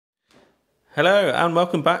Hello and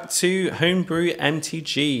welcome back to Homebrew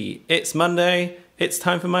MTG. It's Monday, it's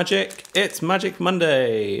time for Magic, it's Magic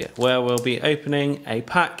Monday, where we'll be opening a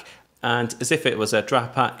pack, and as if it was a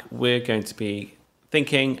draft pack, we're going to be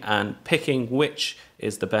thinking and picking which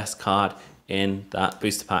is the best card in that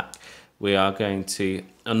booster pack. We are going to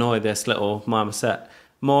annoy this little marmoset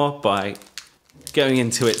more by going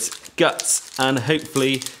into its guts and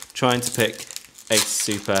hopefully trying to pick a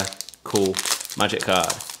super cool Magic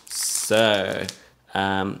card. So,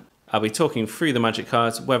 I'll be talking through the Magic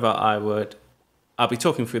cards, whether I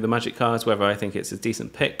think it's a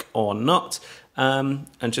decent pick or not, and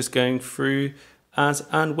just going through as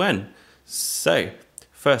and when. So,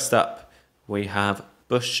 first up, we have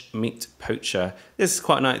Bushmeat Poacher. This is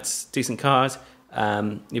quite a nice, decent card.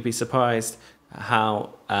 You'd be surprised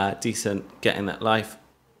how decent getting that life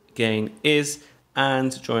gain is,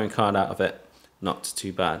 and drawing a card out of it, not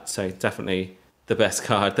too bad. So, definitely the best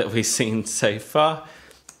card that we've seen so far.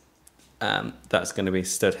 That's going to be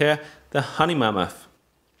stood here. The Honey Mammoth.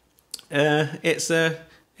 It's a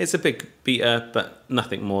big beater, but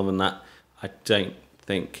nothing more than that. I don't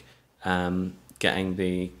think getting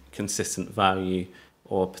the consistent value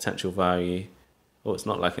or potential value. Oh, it's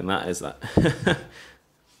not liking that, is that?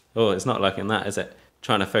 Oh, it's not liking that, is it?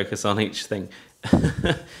 Trying to focus on each thing.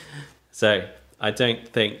 So I don't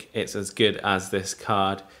think it's as good as this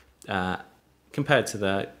card. Compared to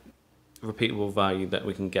the repeatable value that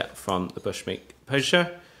we can get from the Bushmeat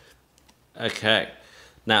Poacher. Okay,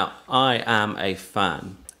 now I am a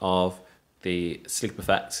fan of the sleep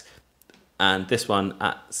effect, and this one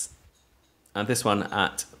at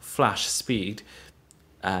flash speed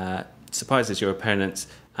surprises your opponents,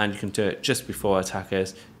 and you can do it just before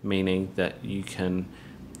attackers, meaning that you can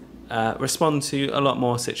respond to a lot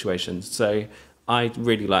more situations. So I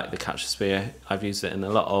really like the Catcher Spear. I've used it in a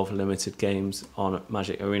lot of limited games on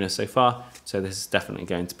Magic Arena so far, so this is definitely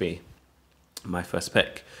going to be my first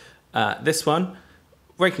pick. This one,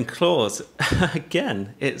 Raking Claws.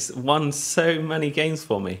 Again, it's won so many games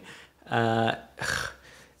for me.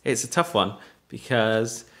 It's a tough one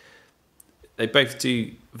because they both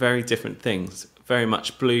do very different things. Very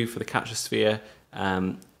much blue for the Catcher Sphere,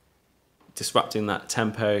 disrupting that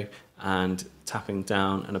tempo and tapping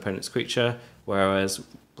down an opponent's creature, whereas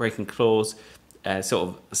Raking Claws, sort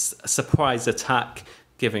of a surprise attack,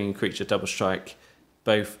 giving a creature double strike,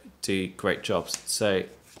 both do great jobs. So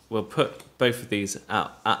we'll put both of these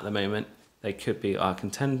out at the moment. They could be our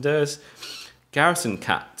contenders. Garrison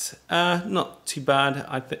Cat, not too bad.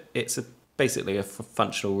 It's basically a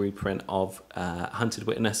functional reprint of Hunted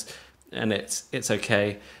Witness, and it's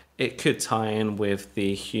okay. It could tie in with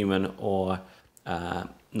the human or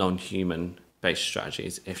non-human based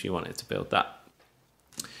strategies if you wanted to build that.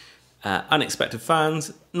 Unexpected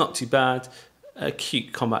Fans, not too bad. A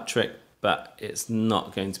cute combat trick, but it's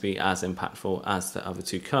not going to be as impactful as the other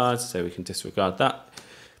two cards, so we can disregard that.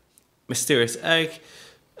 Mysterious Egg,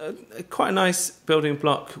 quite a nice building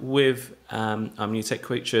block with our mutate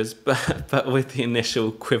creatures, but with the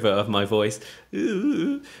initial quiver of my voice,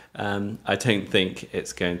 I don't think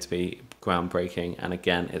it's going to be groundbreaking, and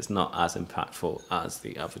again, it's not as impactful as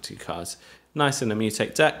the other two cards. Nice in a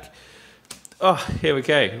mutate deck. Oh, here we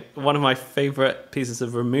go. One of my favourite pieces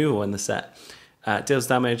of removal in the set. Deals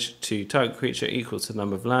damage to target creature equal to the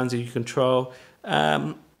number of lands you control.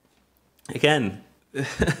 Again,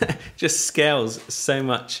 just scales so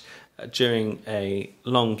much during a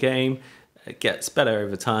long game. It gets better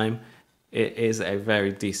over time. It is a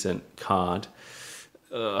very decent card.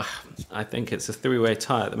 I think it's a three-way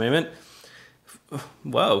tie at the moment.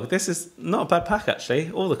 Whoa, this is not a bad pack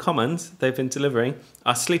actually. All the commons they've been delivering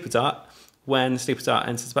are Sleeper Dart. When Sleeper Dart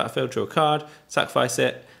enters the battlefield, draw a card, sacrifice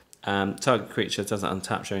it. Target creature doesn't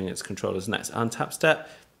untap during its controller's next untap step.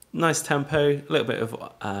 Nice tempo, a little bit of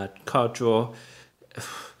card draw.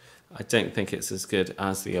 I don't think it's as good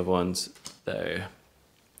as the other ones though.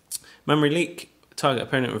 Memory Leak, target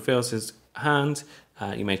opponent reveals his hand.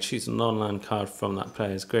 You may choose a non-land card from that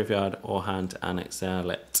player's graveyard or hand and exile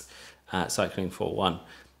it. Cycling for 1.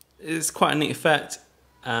 It's quite a neat effect,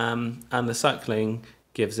 and the cycling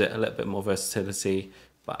gives it a little bit more versatility,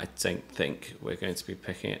 but I don't think we're going to be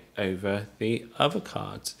picking it over the other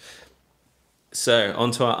cards. So,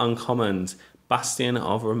 onto our uncommons. Bastion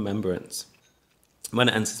of Remembrance. When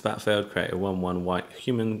it enters the battlefield, create a 1/1 white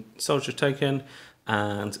human soldier token,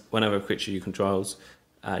 and whenever a creature you control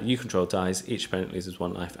dies, each opponent loses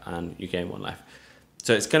 1 life and you gain 1 life.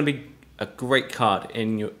 So it's going to be a great card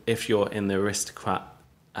if you're in the aristocrat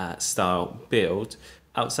style build.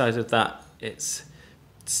 Outside of that, it's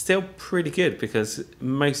still pretty good because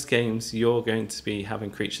most games you're going to be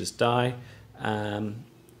having creatures die,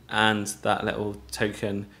 and that little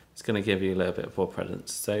token is going to give you a little bit of more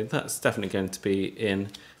presence. So that's definitely going to be in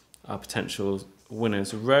our potential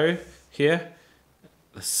winners row here.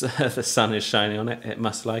 The sun is shining on it. It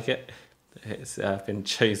must like it. It's been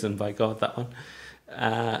chosen by God, that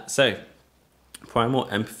one. So, Primal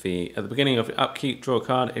Empathy. At the beginning of your upkeep, draw a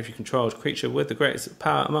card if you control a creature with the greatest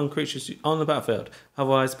power among creatures on the battlefield.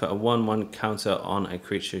 Otherwise, put a 1/1 counter on a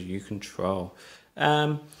creature you control.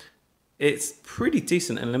 It's pretty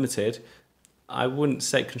decent and limited. I wouldn't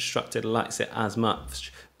say Constructed likes it as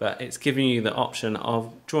much, but it's giving you the option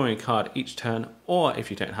of drawing a card each turn, or if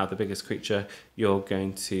you don't have the biggest creature, you're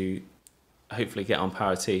going to hopefully get on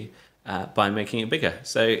parity by making it bigger.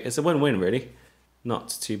 So it's a win-win, really. Not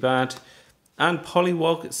too bad. And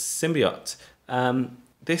Polywog Symbiote.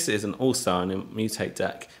 This is an all-star in a Mutate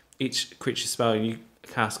deck. Each creature spell you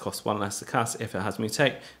cast costs 1 less to cast if it has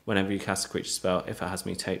Mutate. Whenever you cast a creature spell, if it has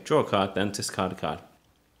Mutate, draw a card, then discard a card.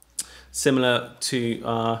 Similar to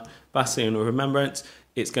our Bastion of Remembrance,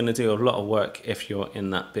 it's going to do a lot of work if you're in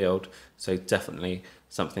that build, so definitely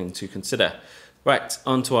something to consider. Right,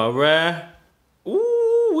 onto our rare.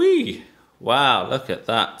 Ooh-wee! Wow, look at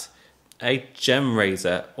that. A Gem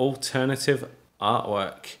Raiser alternative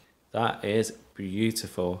artwork. That is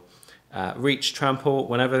beautiful. Reach, trample.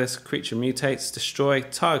 Whenever this creature mutates, destroy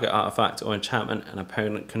target artifact or enchantment an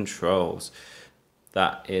opponent controls.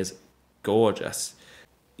 That is gorgeous.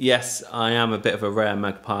 Yes, I am a bit of a rare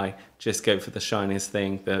magpie. Just go for the shiniest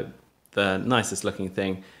thing, the nicest looking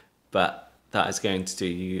thing, but that is going to do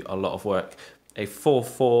you a lot of work. A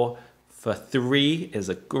 4/4 for 3 is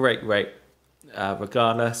a great rate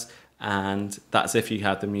regardless, and that's if you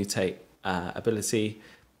have the mutate ability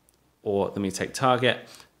or the mutate target,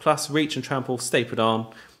 plus reach and trample stapled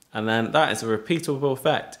on, and then that is a repeatable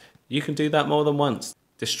effect. You can do that more than once.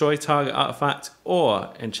 Destroy target artifact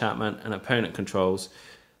or enchantment an opponent controls.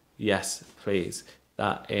 Yes, please.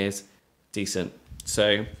 That is decent.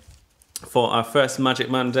 So for our first Magic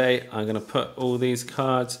Monday, I'm going to put all these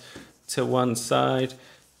cards to one side,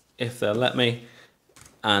 if they'll let me.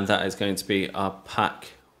 And that is going to be our pack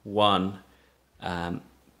 1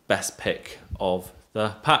 best pick of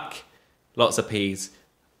the pack. Lots of P's.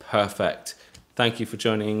 Perfect. Thank you for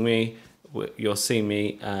joining me. You'll see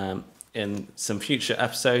me in some future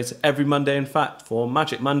episodes every Monday, in fact, for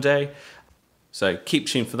Magic Monday. So keep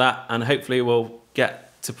tuned for that, and hopefully we'll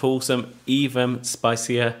get to pull some even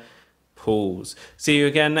spicier pulls. See you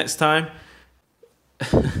again next time.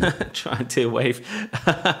 Trying to wave.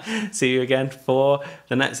 See you again for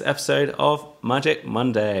the next episode of Magic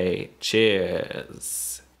Monday. Cheers.